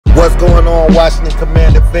What's going on, Washington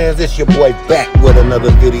Commander fans? It's your boy back with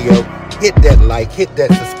another video. Hit that like, hit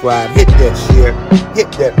that subscribe, hit that share,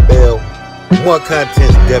 hit that bell. More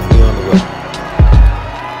content's definitely on the way.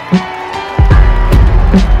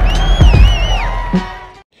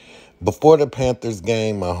 Before the Panthers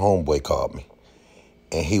game, my homeboy called me.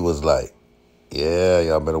 And he was like, yeah,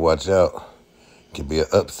 y'all better watch out. Could be an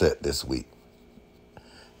upset this week.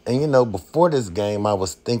 And, you know, before this game, I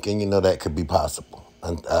was thinking, you know, that could be possible.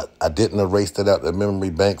 I didn't erase it out the memory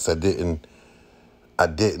banks. I didn't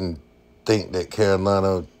think that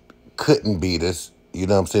Carolina couldn't beat us, you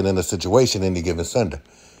know what I'm saying, in a situation any given Sunday.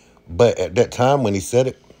 But at that time when he said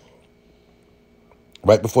it,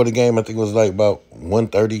 right before the game, I think it was like about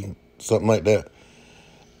 1:30, something like that,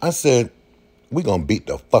 I said, we're going to beat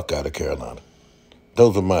the fuck out of Carolina.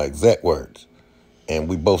 Those are my exact words. And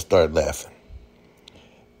we both started laughing.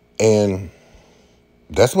 And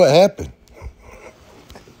that's what happened.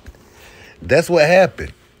 That's what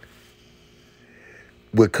happened.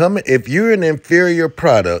 We're coming. If you're an inferior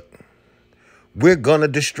product, we're going to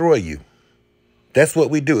destroy you. That's what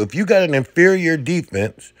we do. If you got an inferior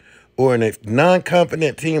defense or a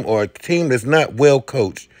non-confident team or a team that's not well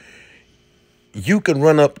coached, you can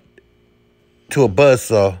run up to a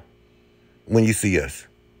buzzsaw when you see us.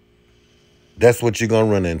 That's what you're going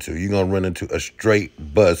to run into. You're going to run into a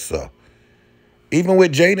straight buzzsaw. Even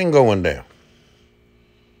with Jaden going down.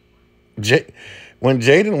 When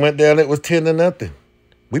Jaden went down, it was 10-0.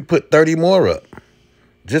 We put 30 more up.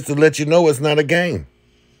 Just to let you know it's not a game.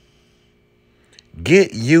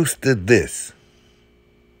 Get used to this.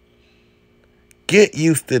 Get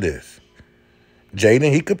used to this.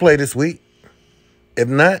 Jaden, he could play this week. If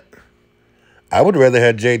not, I would rather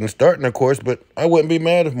have Jaden starting, of course, but I wouldn't be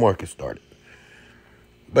mad if Marcus started.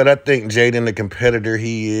 But I think Jaden, the competitor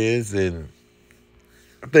he is, and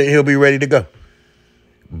I think he'll be ready to go.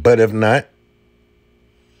 But if not,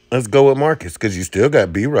 let's go with Marcus, because you still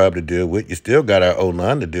got B-Rob to deal with. You still got our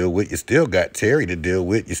O-line to deal with. You still got Terry to deal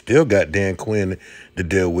with. You still got Dan Quinn to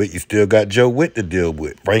deal with. You still got Joe Witt to deal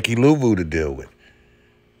with. Frankie Louvu to deal with.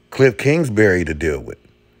 Cliff Kingsbury to deal with.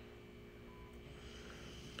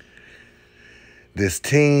 This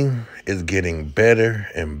team is getting better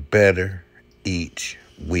and better each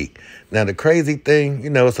week. Now, the crazy thing, you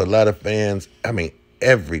know, it's a lot of fans. I mean,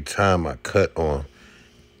 every time I cut on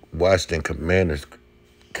Washington Commanders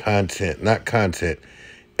content,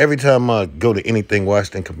 every time I go to anything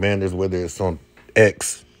Washington Commanders, whether it's on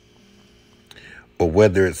X or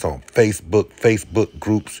whether it's on Facebook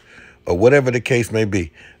groups, or whatever the case may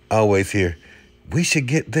be, I always hear, we should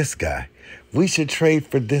get this guy. We should trade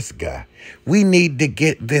for this guy. We need to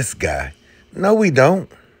get this guy. No, we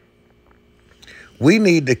don't. We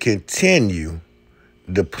need to continue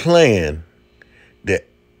the plan that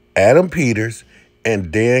Adam Peters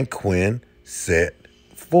and Dan Quinn set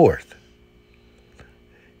forth.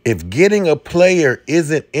 If getting a player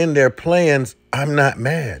isn't in their plans, I'm not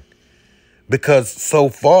mad. Because so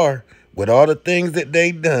far, with all the things that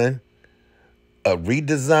they've done,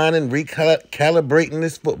 redesigning, recalibrating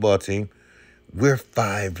this football team, we're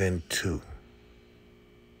 5-2.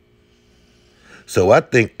 So I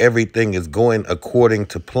think everything is going according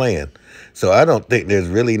to plan. So I don't think there's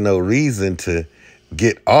really no reason to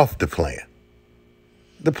get off the plan.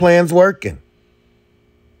 The plan's working.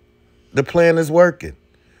 The plan is working.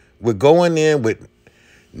 We're going in with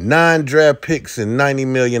 9 draft picks and $90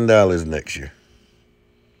 million next year.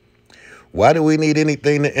 Why do we need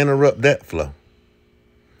anything to interrupt that flow?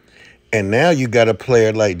 And now you got a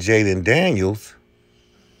player like Jaden Daniels.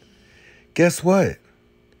 Guess what?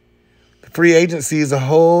 The free agency is a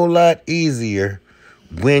whole lot easier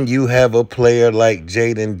when you have a player like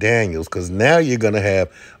Jaden Daniels, because now you're going to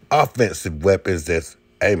have offensive weapons that's,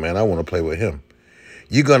 hey, man, I want to play with him.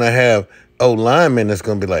 You're going to have O-linemen that's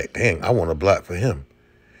going to be like, dang, I want to block for him.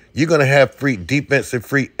 You're going to have defensive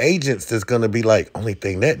free agents that's going to be like, only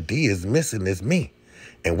thing that D is missing is me.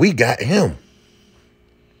 And we got him.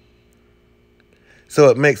 So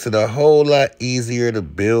it makes it a whole lot easier to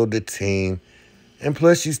build a team. And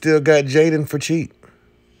plus, you still got Jaden for cheap.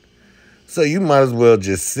 So you might as well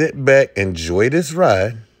just sit back, enjoy this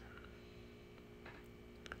ride.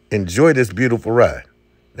 Enjoy this beautiful ride.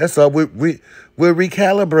 That's all. We're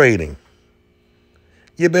recalibrating.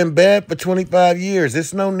 You've been bad for 25 years.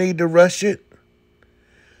 There's no need to rush it.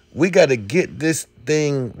 We got to get this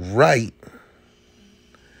thing right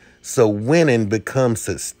so winning becomes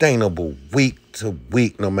sustainable week to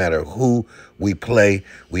week. No matter who we play,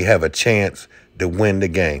 we have a chance to win the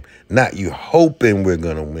game. Not you hoping we're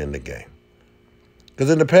going to win the game. Because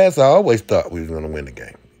in the past, I always thought we was going to win the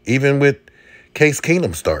game. Even with Case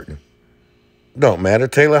Keenum starting. Don't matter.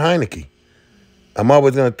 Taylor Heineke. I'm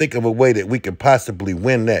always going to think of a way that we could possibly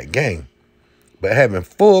win that game. But having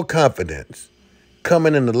full confidence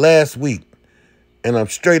coming in the last week, and I'm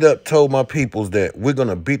straight up told my peoples that we're going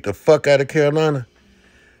to beat the fuck out of Carolina,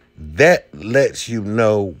 that lets you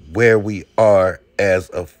know where we are as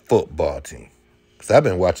a football team. Because I've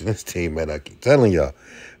been watching this team, man, I keep telling y'all,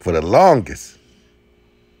 for the longest.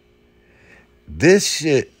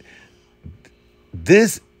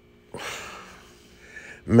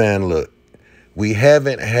 Man, look, we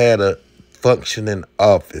haven't had a functioning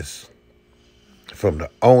office from the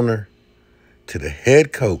owner to the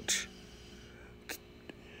head coach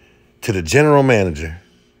to the general manager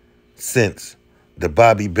since the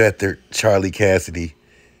Bobby Beathard, Charlie Cassidy,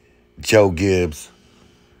 Joe Gibbs,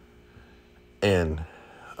 and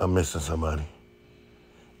I'm missing somebody,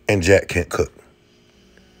 and Jack Kent Cook.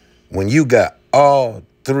 When you got all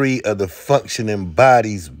three of the functioning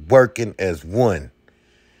bodies working as one,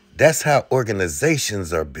 that's how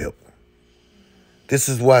organizations are built. This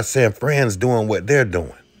is why San Fran's doing what they're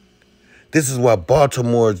doing. This is why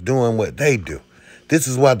Baltimore's doing what they do. This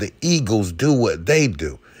is why the Eagles do what they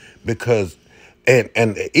do. Because, and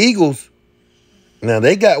the Eagles, now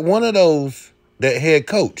they got one of those, that head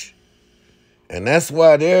coach. And that's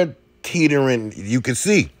why they're teetering. You can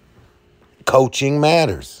see, coaching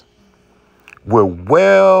matters. We're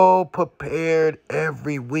well prepared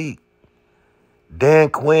every week. Dan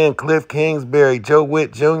Quinn, Cliff Kingsbury, Joe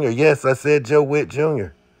Witt Jr. Yes, I said Joe Witt Jr.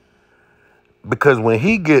 Because when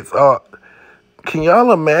he gets all, can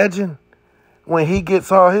y'all imagine when he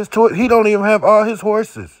gets all his toys? He don't even have all his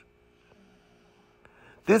horses.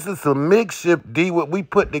 This is some makeshift D what we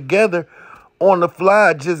put together on the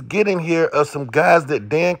fly, just getting here of some guys that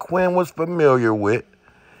Dan Quinn was familiar with.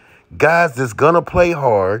 Guys that's going to play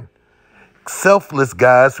hard. Selfless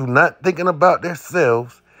guys who not thinking about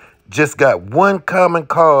themselves. Just got one common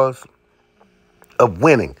cause of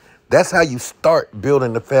winning. That's how you start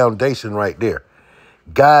building the foundation right there.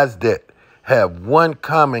 Guys that have one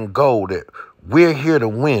common goal, that we're here to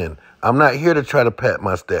win. I'm not here to try to pat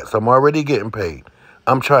my stats. I'm already getting paid.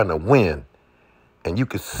 I'm trying to win. And you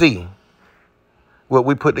can see what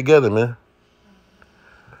we put together, man.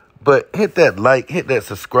 But hit that like, hit that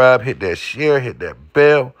subscribe, hit that share, hit that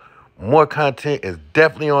bell. More content is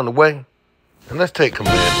definitely on the way. And let's take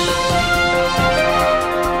command.